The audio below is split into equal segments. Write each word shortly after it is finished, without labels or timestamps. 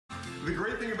The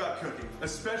great thing about cooking,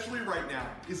 especially right now,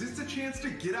 is it's a chance to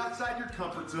get outside your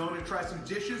comfort zone and try some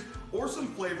dishes or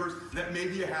some flavors that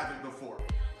maybe you haven't before.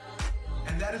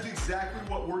 And that is exactly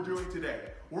what we're doing today.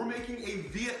 We're making a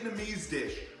Vietnamese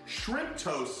dish, shrimp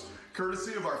toast,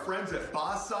 courtesy of our friends at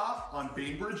Ba Sa on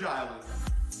Bainbridge Island.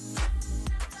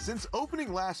 Since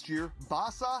opening last year, Ba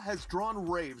Sa has drawn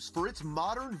raves for its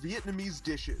modern Vietnamese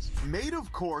dishes, made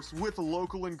of course with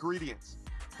local ingredients.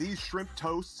 These shrimp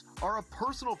toasts are a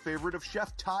personal favorite of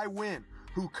Chef Tai Nguyen,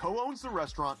 who co-owns the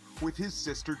restaurant with his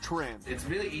sister Trin. It's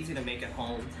really easy to make at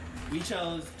home. We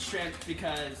chose shrimp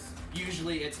because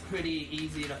usually it's pretty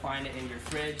easy to find it in your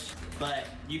fridge, but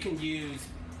you can use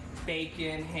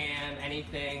bacon, ham,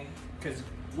 anything, because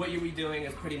what you'll be doing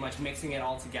is pretty much mixing it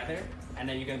all together, and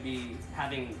then you're going to be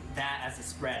having that as a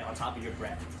spread on top of your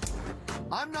bread.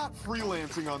 I'm not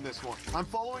freelancing on this one. I'm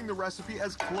following the recipe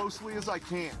as closely as I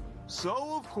can.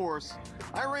 So, of course,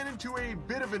 I ran into a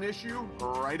bit of an issue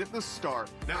right at the start.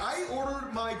 Now, I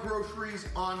ordered my groceries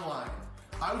online.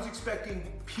 I was expecting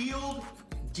peeled,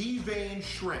 deveined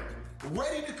shrimp,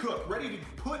 ready to cook, ready to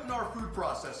put in our food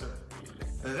processor.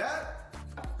 That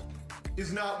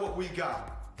is not what we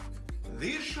got.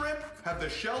 These shrimp have the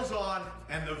shells on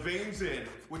and the veins in,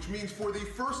 which means for the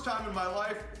first time in my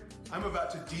life, I'm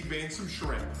about to devein some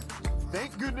shrimp.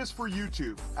 Thank goodness for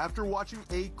YouTube. After watching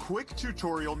a quick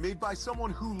tutorial made by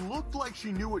someone who looked like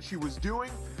she knew what she was doing,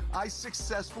 I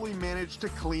successfully managed to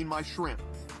clean my shrimp.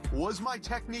 Was my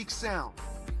technique sound?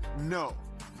 No,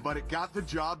 but it got the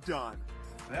job done.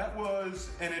 That was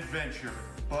an adventure,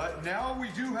 but now we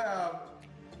do have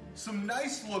some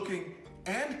nice looking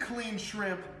and clean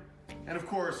shrimp, and of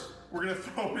course, we're gonna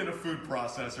throw them in a food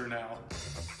processor now.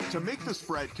 To make the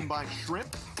spread, combine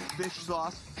shrimp, fish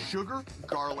sauce, sugar,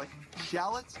 garlic,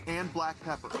 shallots, and black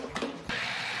pepper.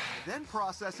 Then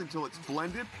process until it's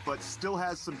blended but still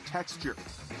has some texture.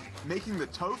 Making the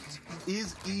toasts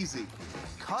is easy.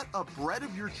 Cut a bread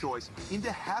of your choice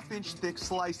into half-inch thick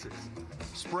slices.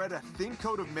 Spread a thin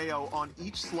coat of mayo on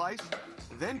each slice,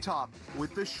 then top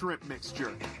with the shrimp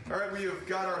mixture. All right, we have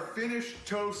got our finished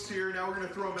toasts here. Now we're gonna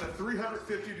throw them in a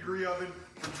 350-degree oven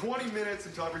for 20 minutes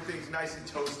until everything's nice and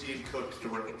toasty and cooked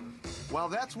through. While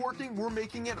that's working, we're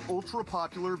making an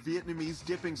ultra-popular Vietnamese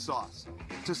dipping sauce.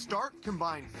 To start,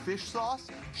 combine fish sauce,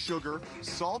 sugar,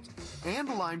 salt, and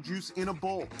lime juice in a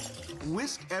bowl.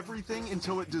 Whisk everything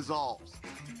until it dissolves.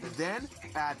 Then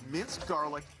add minced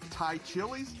garlic, Thai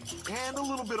chilies, and a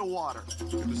little bit of water.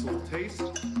 Give this a little taste.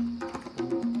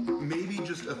 Maybe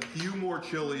just a few more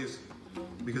chilies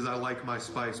because I like my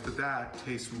spice, but that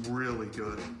tastes really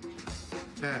good.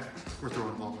 We're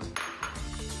throwing them all in.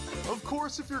 Of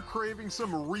course, if you're craving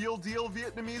some real deal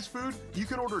Vietnamese food, you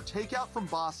can order takeout from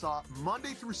Ba Sa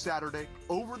Monday through Saturday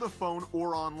over the phone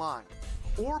or online.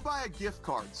 Or buy a gift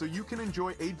card so you can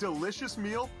enjoy a delicious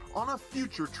meal on a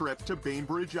future trip to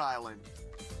Bainbridge Island.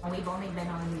 We've only been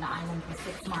on the island for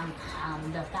 6 months.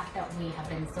 The fact that we have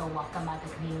been so welcomed by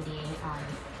the community,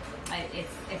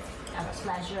 it's a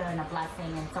pleasure and a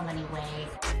blessing in so many ways.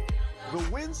 The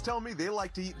Nguyen's tell me they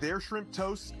like to eat their shrimp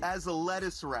toast as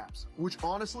lettuce wraps, which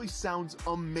honestly sounds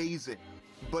amazing.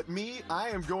 But me, I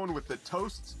am going with the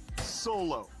toasts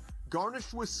solo,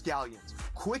 garnished with scallions,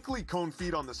 quickly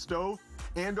confit on the stove,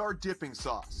 and our dipping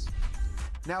sauce.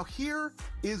 Now here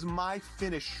is my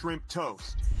finished shrimp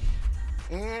toast.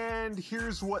 And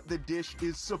here's what the dish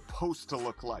is supposed to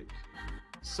look like.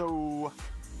 So,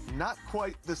 not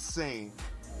quite the same.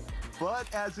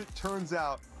 But as it turns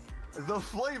out, the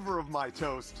flavor of my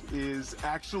toast is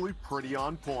actually pretty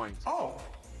on point. Oh,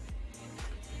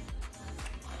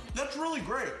 that's really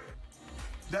great.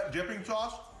 That dipping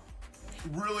sauce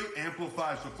really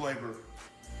amplifies the flavor.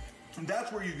 And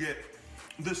that's where you get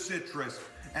the citrus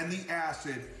and the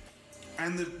acid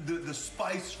and the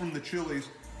spice from the chilies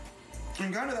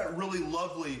and kind of that really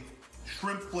lovely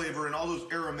shrimp flavor and all those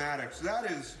aromatics.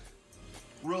 That is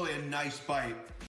really a nice bite.